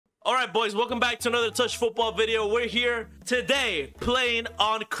All right, boys, welcome back to another Touch Football video. We're here today playing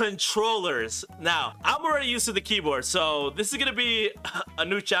on controllers. Now, I'm already used to the keyboard, so this is gonna be a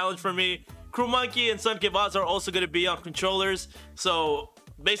new challenge for me. Crew Monkey and Sun Kivaz are also gonna be on controllers, so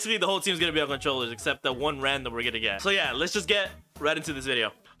basically the whole team's gonna be on controllers except the one random we're gonna get. So yeah, let's just get right into this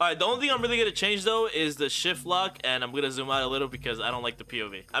video. All right, the only thing I'm really gonna change though is the shift lock, and I'm gonna zoom out a little because I don't like the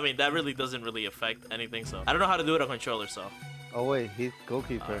POV. I mean, that really doesn't really affect anything, so I don't know how to do it on controller, so. Oh wait, he's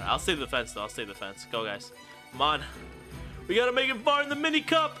goalkeeper. Right, I'll stay defense though. I'll stay defense. Go guys. Come on. We gotta make it far in the mini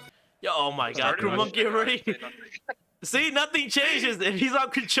cup. Yo, oh my god, Crew Monkey already. See, nothing changes. If he's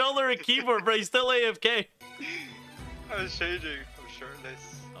on controller and keyboard, bro, he's still AFK. I was changing. I'm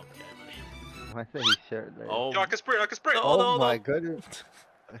shirtless. Okay, buddy. Why say he's shirtless? Oh. Yo, I can sprint. I can sprint. Oh my goodness.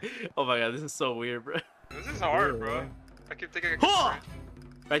 Oh my god, this is so weird, bro. This is hard, bro. I keep thinking I can sprint.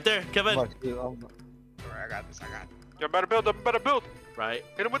 Right there, Kevin. Alright, I got this. I got it. Yo, better build. I better build. Right.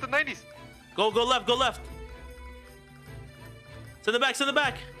 Hit him with the 90s. Go left. Go left. Send it back. Send it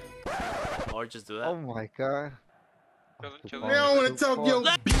back. Or just do that. Oh my god. I don't want to talk yo.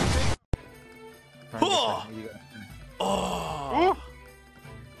 Oh.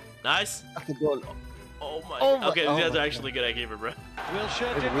 Nice. Oh my. Okay, these guys are actually good at keeper, bro. We'll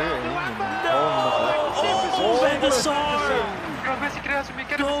shut it down. Oh, Van der Sar.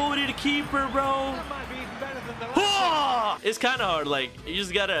 Go to the keeper, bro. It's kind of hard. Like you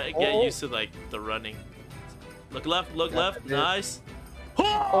just gotta get used to like the running. Look left. Look left. Nice.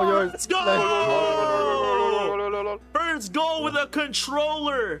 Let's go. First goal with a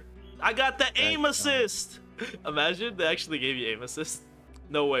controller. I got the aim assist. Imagine they actually gave you aim assist.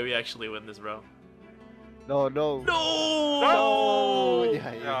 No way we actually win this, bro. No.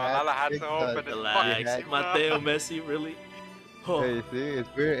 Yeah, Lala had to open it. Relax. Mateo Messi, really? Hey, see, it's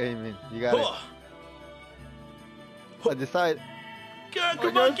weird aiming. You got it. I decide.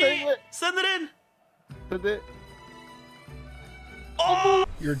 Come on, send it in. Send it. Oh!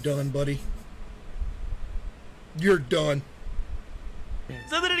 You're done, buddy. You're done.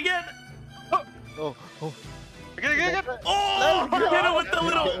 Send it in again. Oh. Again. Oh! Hit him with the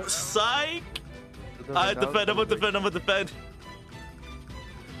little psych. I defend. I'm gonna defend.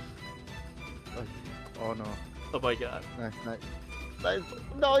 Oh no. Oh my god. Nice.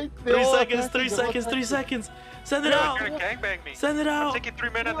 No, 3 seconds. Send it out. You're gonna gangbang me. Send it I'm out. taking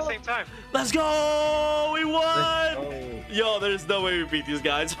 3 men at the same time. Let's go. We won. Yo, there's no way we beat these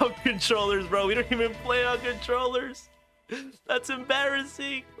guys on controllers, bro. We don't even play on controllers. That's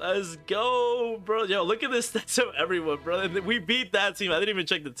embarrassing. Let's go, bro. Yo, look at the stats of everyone, bro. We beat that team. I didn't even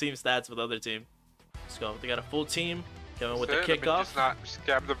check the team stats with the other team. Let's go. They got a full team. Coming with the kickoff. Just not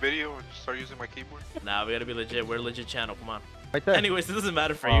scab the video and just start using my keyboard. Nah, we gotta be legit. We're a legit channel. Come on. Right there. Anyways, it doesn't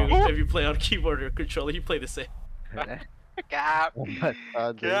matter for you if you play on keyboard or controller. You play the same. Gap.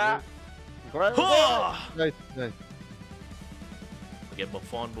 Yeah. Nice. Okay,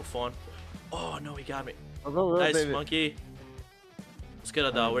 Buffon. Oh no, he got me. Go, Nice, baby. Monkey. Let's get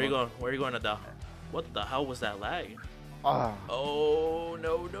Adal. Where you going? Where are you going, Adal? What the hell was that lag? Oh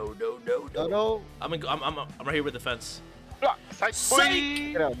no. No. I'm right here with the fence. Psych.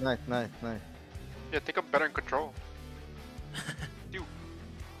 Get out. Nice. Yeah, think I'm better in control. Dude.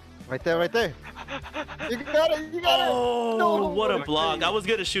 Right there. You got it. Oh, No. what a block. I was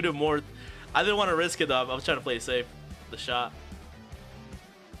gonna shoot it more. I didn't want to risk it though. I was trying to play it safe. The shot.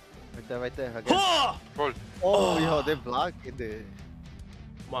 Right there. Again. Goal. Yo, they blocked it.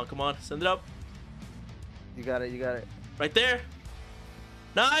 Come on. Send it up. You got it. Right there.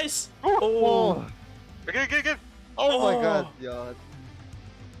 Nice. Oh. Again. Oh my god, yo.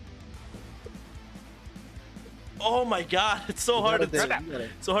 Oh my god, it's so hard to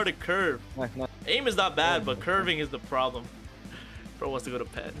curve. Nice. Aim is not bad, but curving is the problem. Bro wants to go to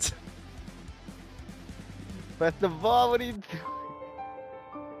pens. Press the ball, what are you doing?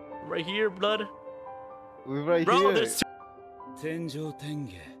 Right here, blood. We're right Bro, here. there's two. 天上天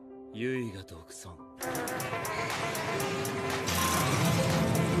下唯我独尊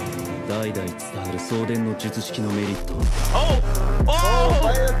代々伝わる送電の術式のメリット Oh,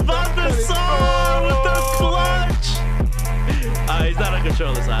 Van der Sar with the clutch. He's not on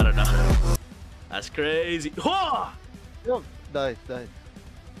controller, so I don't know. That's crazy. Yo, nice.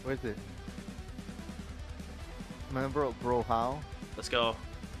 Where's it? Man, bro, how? Let's go.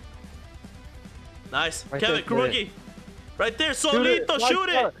 Nice. Right Kevin, there, Kurugi. Right there, Solito, shoot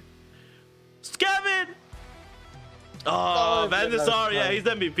it. Kevin. Oh, Van der Sar, yeah, he's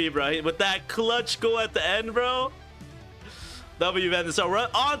MVP, bro. With that clutch goal at the end, bro. W Van der Sar. We're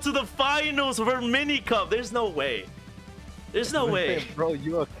on to the finals for Mini Cup. There's no way. Bro,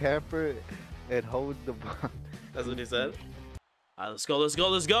 you a camper and hold the ball. That's what he said. All right, let's go, let's go,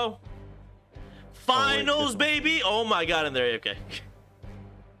 let's go. Finals, baby. Oh my God, in there. Okay.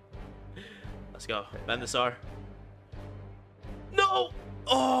 Let's go. Bend this R. No.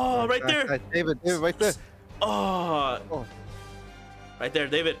 Oh, right there. David, right there. Oh. Right there,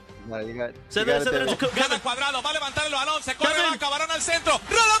 David. You got Send it to Kevin. Cuadrado, va a levantar el balón, se corre, va, acabarán al centro.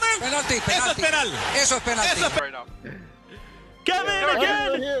 ¡Rodame! Penalti, eso es penal. Eso es penalti. Right now. Kevin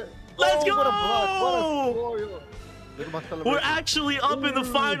again. Let's go. We're actually up in the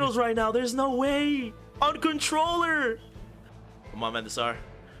finals right now. There's no way. On controller. Come on, Mendesar.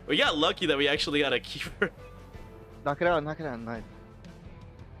 We got lucky that we actually got a keeper. Knock it out, nice.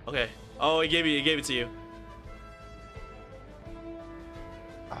 Okay. Oh, he gave it to you.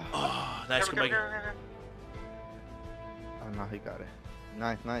 Oh, nice. Come here. Oh no, he got it.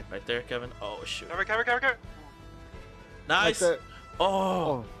 Nice. Right there, Kevin. Oh shoot. Come. Nice. Right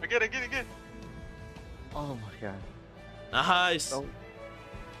Oh. Again. Oh my God. Nice. Oh.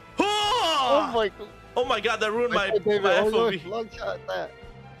 Oh my God. Oh my God, that ruined my David, FOV. long shot that.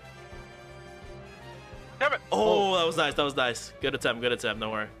 Damn it. Oh, that was nice. Good attempt.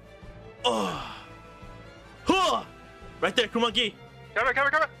 Don't worry. Oh. Huh. Right there, Kumonkey. Come.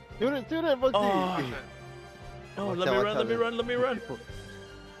 Shoot it, monkey. Oh. Oh, let me run.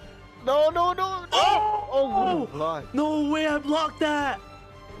 No. Oh. Block. No way, I blocked that.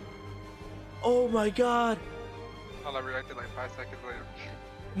 Oh my God. I'll reacted like 5 seconds later.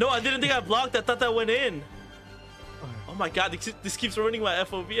 No, I didn't think I blocked. I thought that went in. Oh my God, this keeps ruining my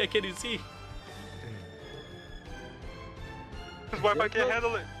FOV. I can't even see. His Wi-Fi can't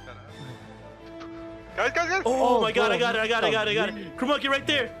handle it. Guys. Oh my God, I got it. Kumonkey right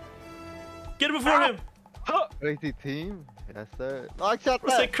there. Get it before him. Crazy team. Yes, sir. Long shot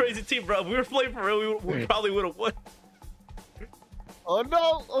What's that that. crazy team, bro? If we were playing for real, we probably would have won. Oh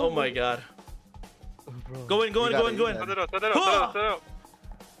no. Oh my God. Bro. Go in. Set it up.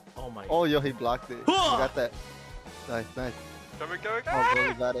 Oh my. Oh, yo, he blocked it. You got that. Nice. Come. Oh, bro,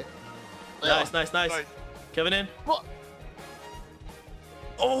 he got it. Nice. Kevin in.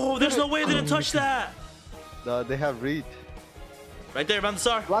 Oh, there's no way I didn't touch that. No, they have reach. Right there,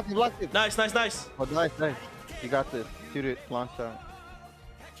 Bandasar. Block it. Nice. Oh, nice. You got this. Shoot it. Long shot.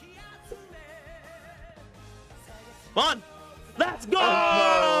 Come on. Let's go.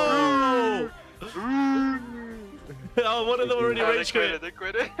 Oh, one of them already rage quit. They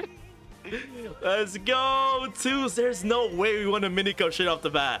quit it. Let's go. Twos. There's no way we won a mini cup shit off the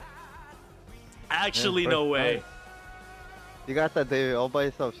bat. Actually, no way. You got that, David. All by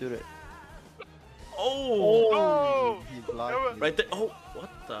yourself. Shoot it. Oh. He blocked it. Right there. Oh, what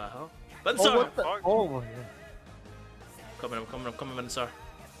the hell? Oh, Bandasar. what the? Oh my God. Coming, Bandasar.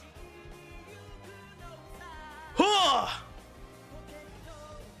 Huh.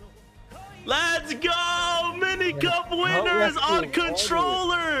 Let's go! Mini Cup winners on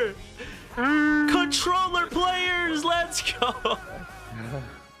controller! Controller players, let's go!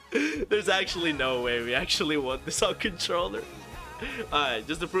 There's actually no way we actually won this on controller. Alright,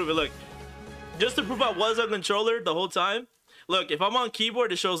 just to prove it, look. Just to prove I was on controller the whole time. Look, if I'm on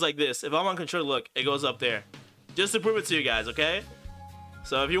keyboard, it shows like this. If I'm on controller, look, it goes up there. Just to prove it to you guys, okay?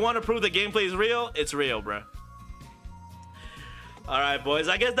 So if you want to prove the gameplay is real, it's real, bro. Alright, boys.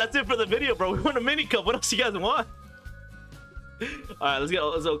 I guess that's it for the video, bro. We won a mini cup. What else you guys want? Alright, let's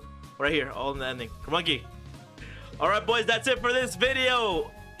go. Right here, all in the ending. Monkey. Alright, boys. That's it for this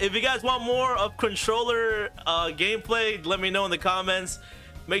video. If you guys want more of controller gameplay, let me know in the comments.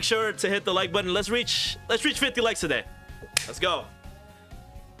 Make sure to hit the like button. Let's reach 50 likes today. Let's go.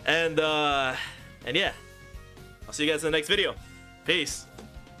 And yeah. I'll see you guys in the next video. Peace.